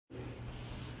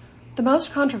The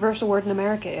most controversial word in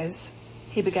America is,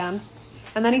 he began,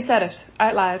 and then he said it,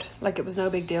 out loud, like it was no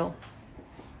big deal.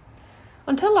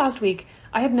 Until last week,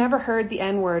 I had never heard the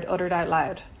N-word uttered out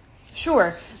loud.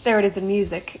 Sure, there it is in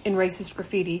music, in racist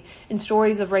graffiti, in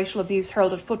stories of racial abuse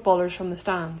hurled at footballers from the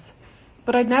stands.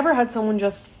 But I'd never had someone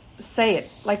just say it,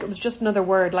 like it was just another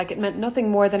word, like it meant nothing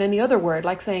more than any other word,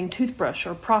 like saying toothbrush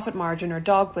or profit margin or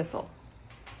dog whistle.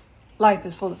 Life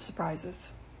is full of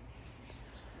surprises.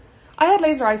 I had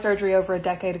laser eye surgery over a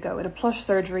decade ago in a plush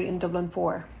surgery in Dublin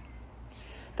 4.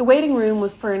 The waiting room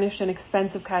was furnished in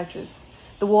expensive couches.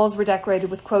 The walls were decorated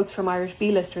with quotes from Irish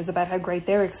B-listers about how great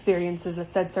their experiences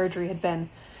at said surgery had been,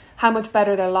 how much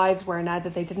better their lives were now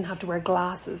that they didn't have to wear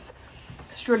glasses.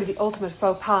 Surely the ultimate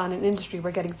faux pas in an industry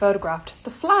where getting photographed, the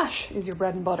flash, is your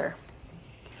bread and butter.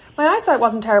 My eyesight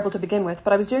wasn't terrible to begin with,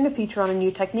 but I was doing a feature on a new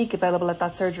technique available at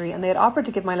that surgery, and they had offered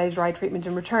to give my laser eye treatment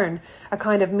in return, a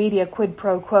kind of media quid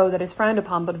pro quo that is frowned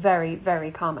upon but very,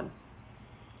 very common.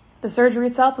 The surgery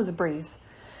itself was a breeze.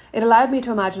 It allowed me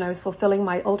to imagine I was fulfilling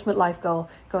my ultimate life goal,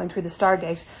 going through the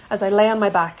Stargate, as I lay on my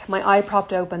back, my eye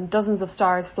propped open, dozens of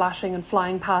stars flashing and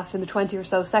flying past in the 20 or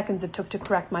so seconds it took to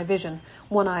correct my vision,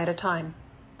 one eye at a time.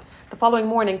 The following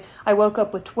morning, I woke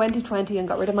up with 20/20 and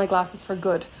got rid of my glasses for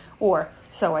good, or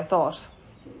so I thought.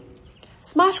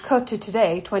 Smash cut to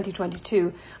today,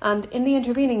 2022, and in the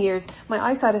intervening years, my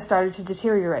eyesight has started to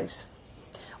deteriorate.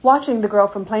 Watching The Girl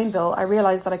from Plainville, I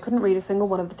realised that I couldn't read a single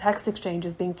one of the text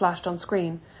exchanges being flashed on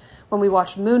screen. When we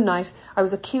watched Moon Knight, I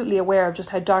was acutely aware of just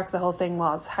how dark the whole thing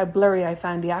was, how blurry I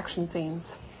found the action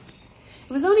scenes.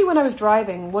 It was only when I was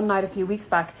driving one night a few weeks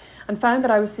back and found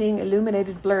that I was seeing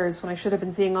illuminated blurs when I should have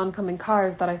been seeing oncoming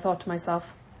cars that I thought to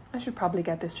myself, I should probably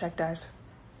get this checked out.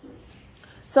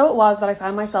 So it was that I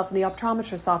found myself in the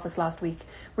optometrist's office last week,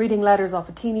 reading letters off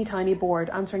a teeny tiny board,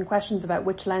 answering questions about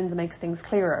which lens makes things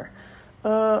clearer.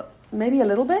 Maybe a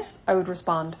little bit, I would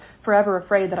respond, forever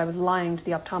afraid that I was lying to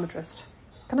the optometrist.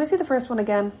 Can I see the first one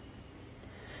again?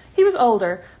 He was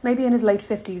older, maybe in his late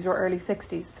 50s or early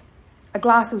 60s. A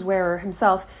glasses wearer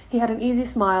himself, he had an easy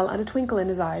smile and a twinkle in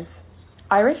his eyes.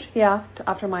 Irish? He asked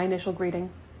after my initial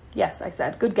greeting. Yes, I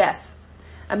said. Good guess.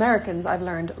 Americans, I've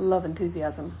learned, love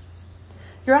enthusiasm.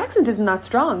 Your accent isn't that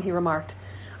strong, he remarked.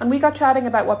 And we got chatting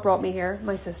about what brought me here,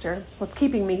 my sister, what's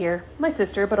keeping me here, my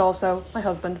sister, but also my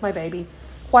husband, my baby,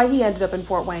 why he ended up in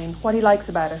Fort Wayne, what he likes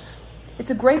about it.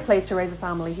 It's a great place to raise a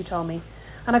family, he told me.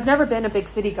 And I've never been a big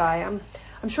city guy.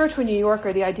 I'm sure to a New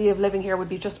Yorker the idea of living here would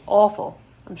be just awful.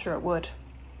 I'm sure it would.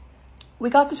 We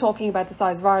got to talking about the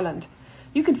size of Ireland.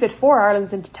 You can fit 4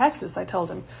 Irelands into Texas, I told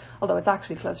him, although it's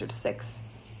actually closer to 6.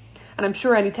 And I'm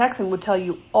sure any Texan would tell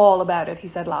you all about it, he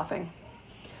said, laughing.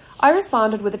 I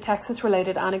responded with a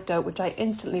Texas-related anecdote which I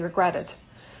instantly regretted.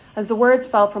 As the words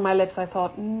fell from my lips, I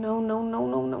thought, no.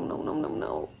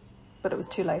 But it was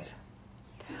too late.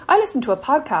 I listened to a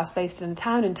podcast based in a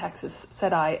town in Texas,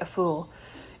 said I, a fool.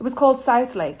 It was called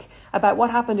South Lake, about what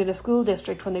happened in a school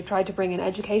district when they tried to bring in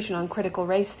education on critical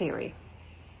race theory.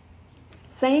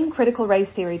 Saying critical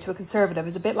race theory to a conservative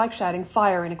is a bit like shouting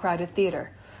fire in a crowded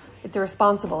theatre. It's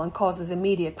irresponsible and causes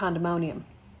immediate pandemonium.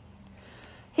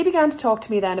 He began to talk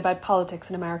to me then about politics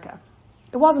in America.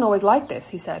 It wasn't always like this,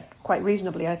 he said, quite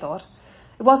reasonably, I thought.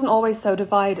 It wasn't always so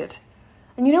divided.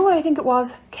 And you know what I think it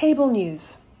was? Cable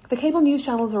news. The cable news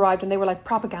channels arrived and they were like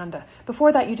propaganda.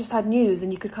 Before that, you just had news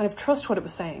and you could kind of trust what it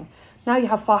was saying. Now you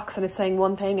have Fox and it's saying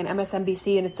one thing and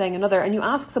MSNBC and it's saying another. And you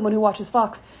ask someone who watches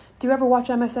Fox, do you ever watch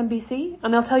MSNBC?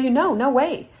 And they'll tell you, no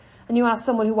way. And you ask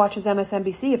someone who watches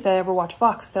MSNBC if they ever watch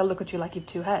Fox, they'll look at you like you've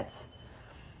 2 heads.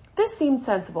 This seemed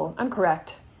sensible and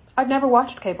correct. I've never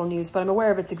watched cable news, but I'm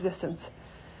aware of its existence.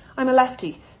 I'm a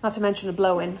lefty, not to mention a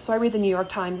blow-in, so I read the New York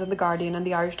Times and the Guardian and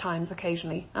the Irish Times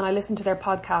occasionally, and I listen to their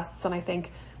podcasts and I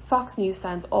think, Fox News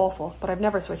sounds awful, but I've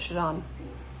never switched it on.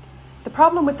 The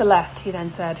problem with the left, he then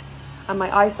said, and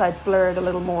my eyesight blurred a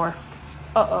little more.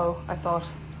 Uh-oh, I thought.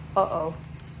 Uh-oh.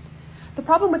 The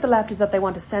problem with the left is that they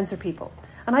want to censor people,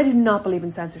 and I do not believe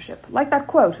in censorship. Like that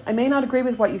quote, I may not agree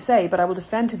with what you say, but I will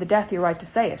defend to the death your right to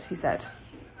say it, he said.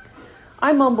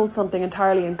 I mumbled something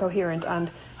entirely incoherent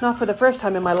and, not for the first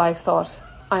time in my life, thought,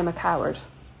 I'm a coward.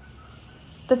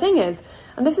 The thing is,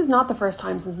 and this is not the first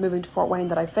time since moving to Fort Wayne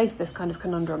that I've faced this kind of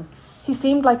conundrum, he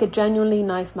seemed like a genuinely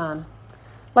nice man.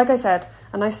 Like I said,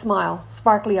 a nice smile,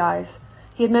 sparkly eyes.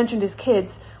 He had mentioned his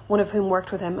kids, one of whom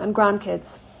worked with him, and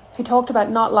grandkids. He talked about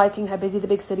not liking how busy the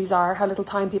big cities are, how little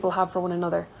time people have for one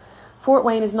another. Fort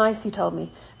Wayne is nice, he told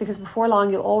me, because before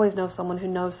long you'll always know someone who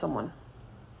knows someone.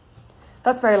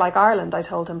 That's very like Ireland, I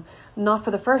told him. Not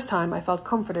for the first time I felt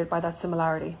comforted by that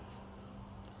similarity.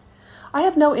 I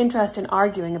have no interest in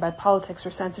arguing about politics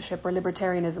or censorship or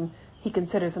libertarianism. He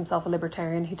considers himself a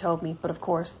libertarian, he told me, but of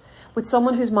course, with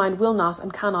someone whose mind will not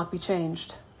and cannot be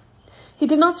changed. He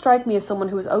did not strike me as someone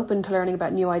who was open to learning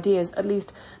about new ideas, at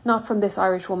least not from this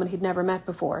Irish woman he'd never met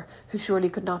before, who surely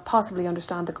could not possibly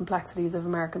understand the complexities of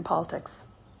American politics.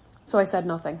 So I said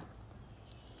nothing.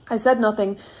 I said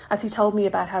nothing as he told me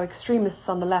about how extremists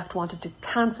on the left wanted to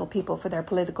cancel people for their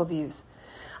political views.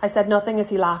 I said nothing as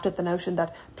he laughed at the notion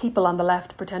that people on the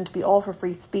left pretend to be all for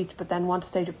free speech but then want to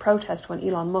stage a protest when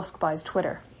Elon Musk buys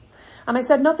Twitter. And I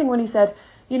said nothing when he said,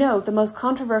 you know, the most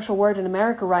controversial word in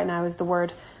America right now is the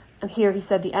word, and here he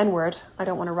said the N-word. I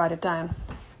don't want to write it down.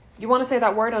 You want to say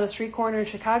that word on a street corner in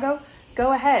Chicago?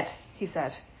 Go ahead, he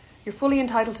said. You're fully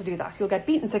entitled to do that. You'll get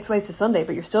beaten 6 ways to Sunday,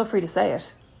 but you're still free to say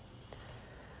it.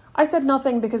 I said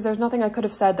nothing because there's nothing I could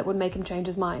have said that would make him change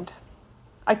his mind.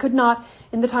 I could not,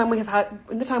 in the time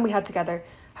we had together,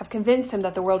 have convinced him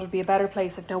that the world would be a better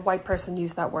place if no white person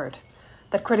used that word.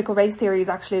 That critical race theory is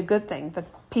actually a good thing. That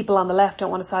people on the left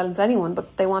don't want to silence anyone,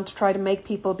 but they want to try to make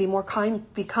people be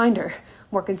kinder,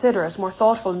 more considerate, more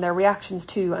thoughtful in their reactions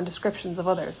to and descriptions of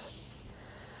others.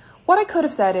 What I could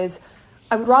have said is,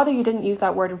 I would rather you didn't use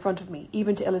that word in front of me,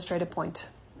 even to illustrate a point.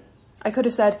 I could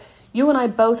have said, you and I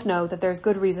both know that there's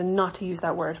good reason not to use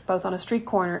that word, both on a street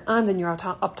corner and in your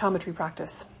optometry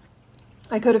practice.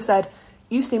 I could have said,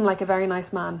 you seem like a very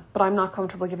nice man, but I'm not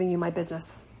comfortable giving you my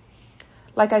business.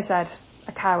 Like I said,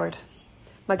 a coward.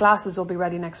 My glasses will be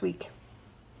ready next week.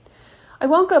 I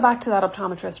won't go back to that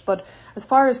optometrist, but as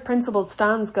far as principled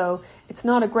stands go, it's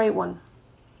not a great one.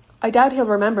 I doubt he'll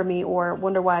remember me or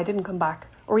wonder why I didn't come back,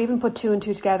 or even put 2 and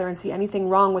 2 together and see anything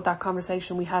wrong with that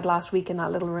conversation we had last week in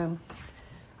that little room.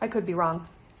 I could be wrong,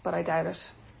 but I doubt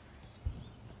it.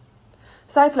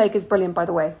 Southlake is brilliant, by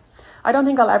the way. I don't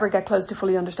think I'll ever get close to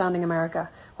fully understanding America,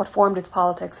 what formed its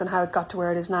politics and how it got to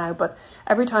where it is now, but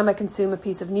every time I consume a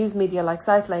piece of news media like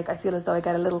Southlake, I feel as though I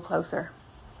get a little closer.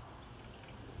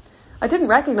 I didn't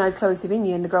recognise Chloe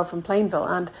Sevigny in The Girl from Plainville,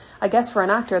 and I guess for an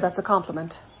actor that's a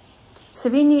compliment.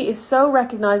 Sevigny is so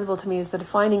recognisable to me as the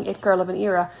defining it girl of an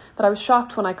era that I was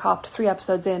shocked when I copped 3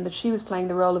 episodes in that she was playing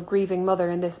the role of grieving mother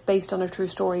in this based on a true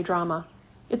story drama.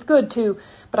 It's good too,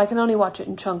 but I can only watch it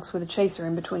in chunks with a chaser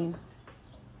in between.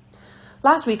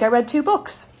 Last week I read 2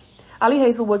 books. Ali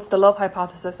Hazelwood's The Love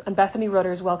Hypothesis and Bethany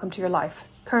Rutter's Welcome to Your Life,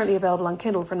 currently available on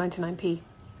Kindle for 99p.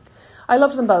 I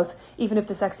loved them both, even if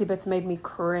the sexy bits made me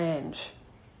cringe.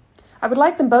 I would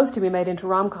like them both to be made into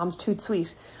rom-coms toot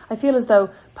sweet. I feel as though,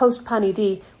 post-Panny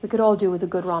D, we could all do with a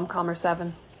good rom-com or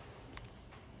 7.